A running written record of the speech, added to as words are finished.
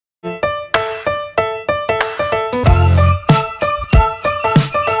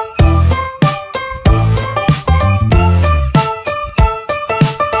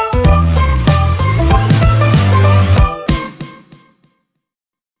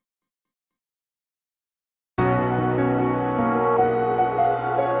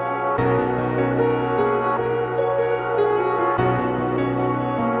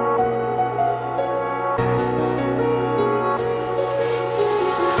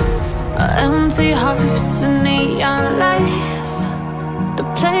Empty hearts and neon lights,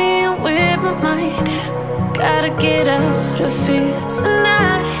 they're playing with my mind. Gotta get out of here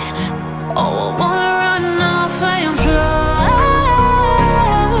tonight. Oh, I wanna run off and fly,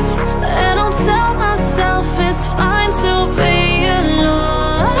 and I'll tell myself it's fine to be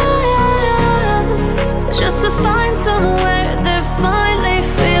alone, just to find somewhere that finally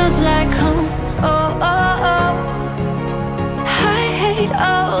feels like home. Oh, oh, oh. I hate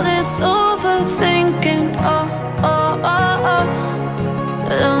all this overthinking. Oh, oh, oh, oh.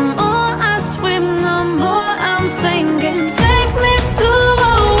 The more I swim, the more I'm sinking. Take me to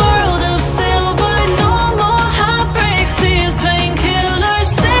a world of silver. No more heartbreaks, tears, painkillers.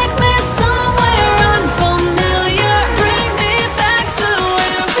 Take me somewhere unfamiliar. Bring me back to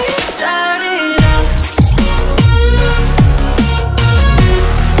where we started out.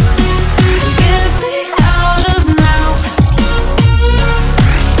 Get me out of now,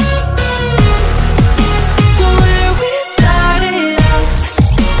 to where we started out.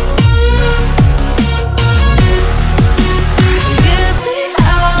 Get me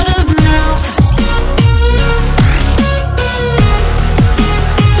out of now,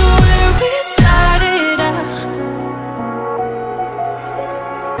 to where we started out.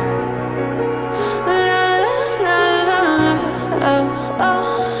 La la la la la, oh,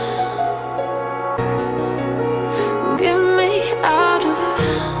 oh. Get me out of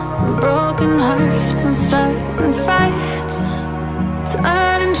broken hearts and starting fights,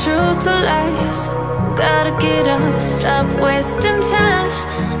 turning truth to lies. Gotta get up, stop wasting time.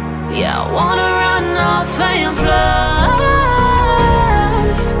 Yeah, I wanna run off and fly,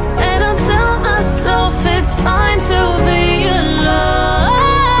 and I'll tell myself it's fine to be alone,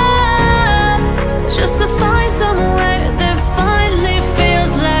 just to find somewhere that finally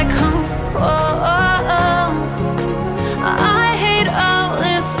feels like home. Oh, oh, oh. I hate all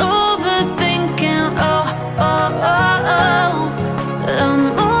this overthinking. Oh, oh, oh, oh. The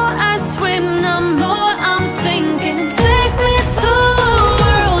more I swim, the more I'm sinking. Take me to a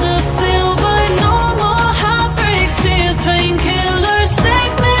world of silver. No more heartbreaks, tears, painkillers.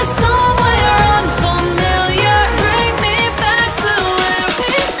 Take me somewhere unfamiliar. Bring me back to where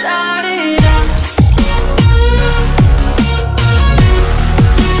we started out.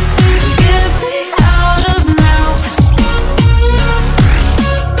 Get me out of now,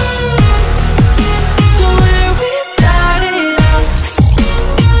 to where we started out.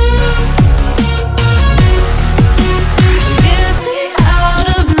 Get me out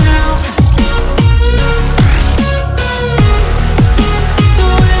of now, to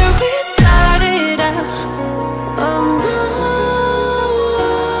where we started out. Oh, no.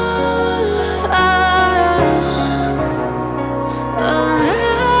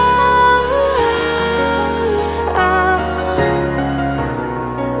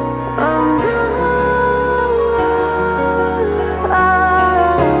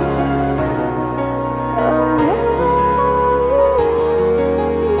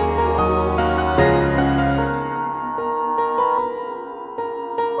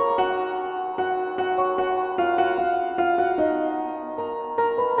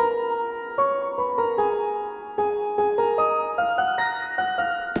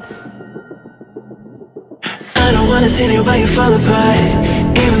 I don't wanna see you while you fall apart.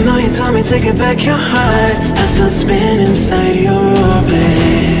 Even though you told me take it back your heart, I still spin inside your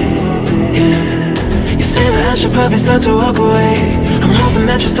orbit. Yeah. You say that I should probably start to walk away. I'm hoping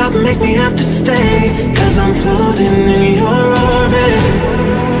that you'll stop and make me have to stay, cause I'm floating in your orbit.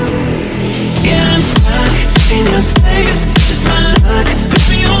 Yeah, I'm stuck in your space. Just my luck, push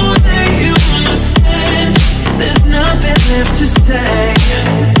me away. You understand, there's nothing left to say.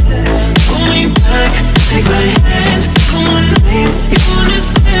 Pull me back, take my hand, call my name. You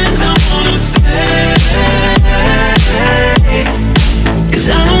understand, I wanna stay, cause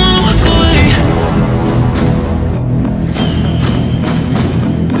I don't wanna walk away,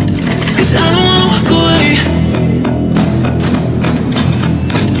 cause I don't wanna walk away.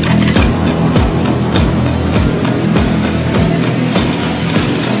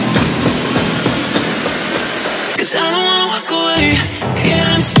 Cause I don't wanna walk away.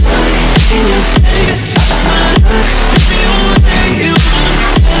 Yeah, I'm stuck in your space. It's my luck, push me away. You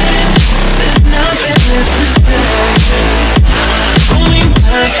understand, there's nothing left to say. Pull me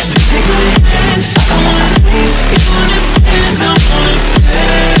back, take my hand, I wanna leave. You understand, I wanna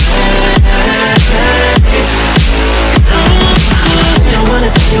stay. Cause I don't wanna walk away. I wanna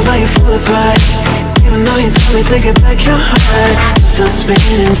see you while you fall apart. Even though you told me take it back your heart, still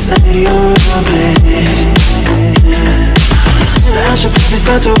spinning inside your orbit. Yeah. that I should probably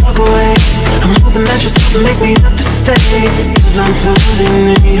start to walk away. I'm hoping that you'll stop and make me have to stay, 'cause I'm floating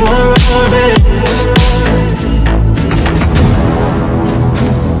in your orbit.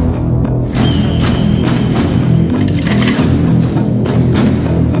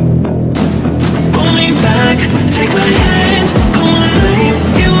 Take my hand, call my name.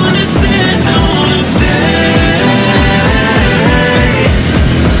 You understand, I wanna stay,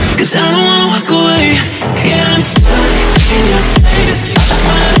 'cause I don't wanna walk away. Yeah, I'm stuck in your space. I just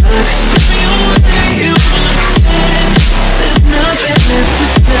wanna look, put me away. You understand, there's nothing left to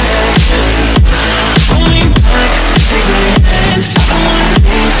say. Pull me back, take my hand, call my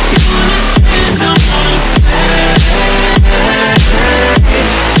name. You understand, I wanna stay,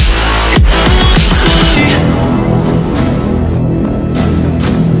 'cause I don't wanna walk away.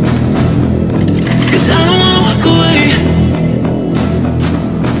 I don't wanna walk away.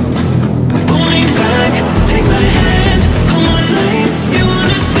 Pull me back, take my hand, call my name. You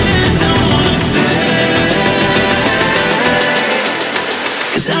understand, I wanna stay,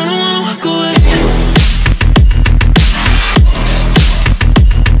 'cause I don't wanna walk away.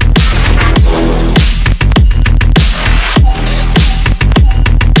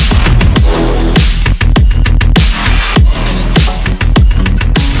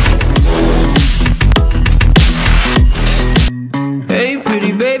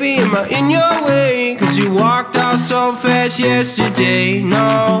 In your way, 'cause you walked out so fast yesterday.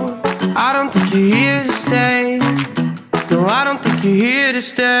 No, I don't think you're here to stay. No, I don't think you're here to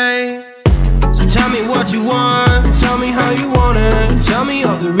stay. So tell me what you want, tell me how you want it. Tell me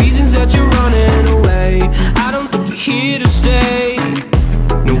all the reasons that you're running away. I don't think you're here to stay.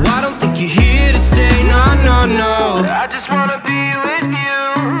 No, I don't think you're here to stay. No, no, no. I just wanna be with you.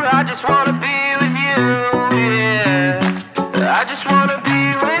 I just wanna be with you, yeah. I just wanna be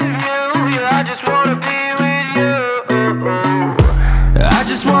with you. I just wanna be with you. I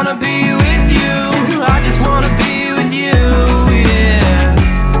just wanna be with you. I just wanna be with you,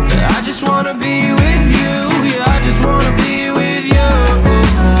 yeah. I just wanna be with you. Yeah, I just wanna be with you.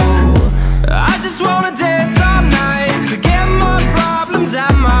 I just wanna dance all night, forget my problems,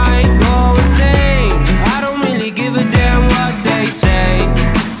 I might go insane. I don't really give a damn what they say.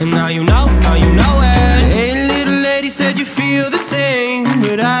 And now you know it. Hey, little lady said you feel the same,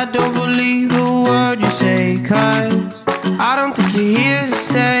 but I don't believe a word you say, 'cause I don't think you're here to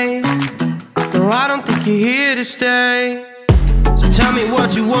stay. No, I don't think you're here to stay. So tell me what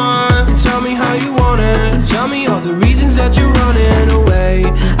you want, tell me how you want it. Tell me all the reasons that you're running away.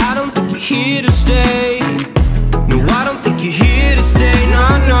 I don't think you're here to stay. No, I don't think you're here to stay. No,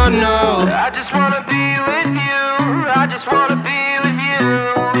 no, no. I just wanna be with you. I just wanna be with you,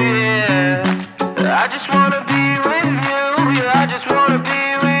 yeah. I just wanna be with you. Yeah, I just wanna be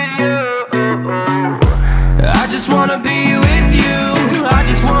with you. I just wanna be with you. I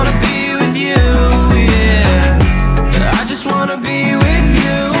just wanna be with you, yeah. I just wanna be with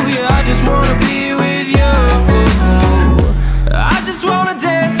you. Yeah, I just wanna be with you. I just wanna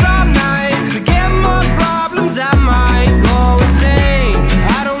dance all night, forget my problems, I might go insane.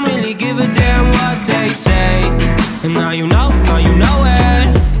 I don't really give a damn what they say. And now you know it.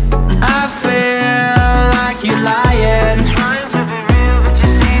 I feel like you're lying, trying to be real, but you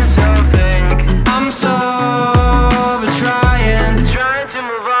seem so fake. I'm so trying to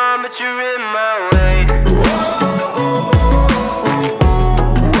move on, but you're in my way.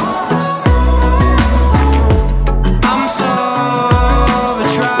 I'm so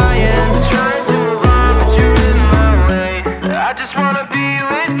trying to move on, but you're in my way. I just wanna be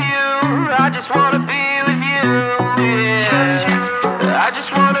with you. I just wanna be with you, yeah. I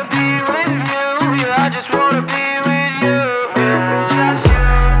just wanna be with you. Yeah, I just wanna be with you.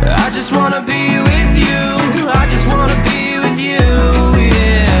 I just wanna be with you. I just wanna be with you,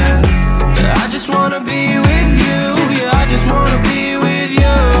 yeah. I just wanna be with you. Yeah, I just wanna be with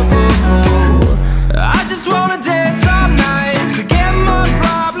you. I just wanna dance all night, forget my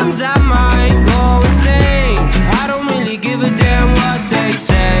problems, I might go insane. I don't really give a damn what they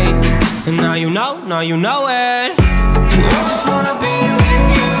say. And now you know it. I just wanna be